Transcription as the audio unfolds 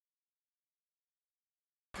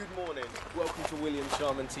Good morning, welcome to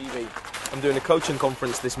Sharman TV. I'm doing a coaching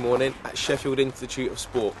conference this morning at Sheffield Institute of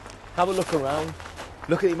Sport. Have a look around,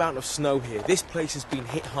 look at the amount of snow here. This place has been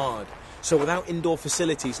hit hard, so without indoor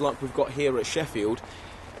facilities like we've got here at Sheffield,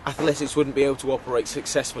 athletics wouldn't be able to operate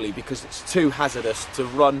successfully because it's too hazardous to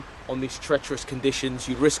run on these treacherous conditions.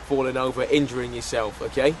 You risk falling over, injuring yourself,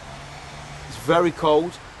 okay? It's very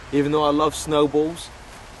cold, even though I love snowballs.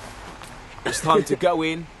 It's time to go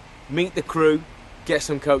in, meet the crew, get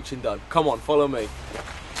some coaching done. Come on, follow me.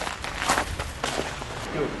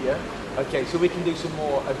 Good, yeah? Okay, so we can do some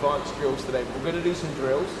more advanced drills today. We're going to do some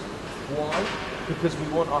drills. Why? Because we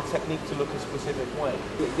want our technique to look a specific way.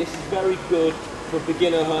 This is very good for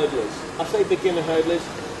beginner hurdlers. I say beginner hurdlers,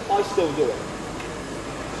 I still do it.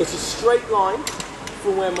 It's a straight line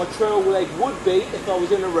from where my trail leg would be if I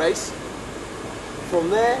was in a race. From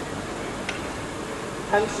there,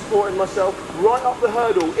 hand supporting myself, right up the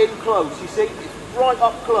hurdle, in close, you see? It's right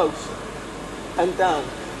up close and down,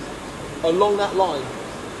 along that line.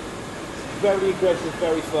 Very aggressive,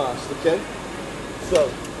 very fast, okay?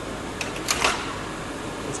 So,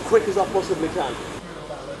 as quick as I possibly can.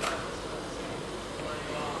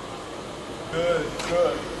 Good,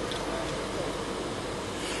 good.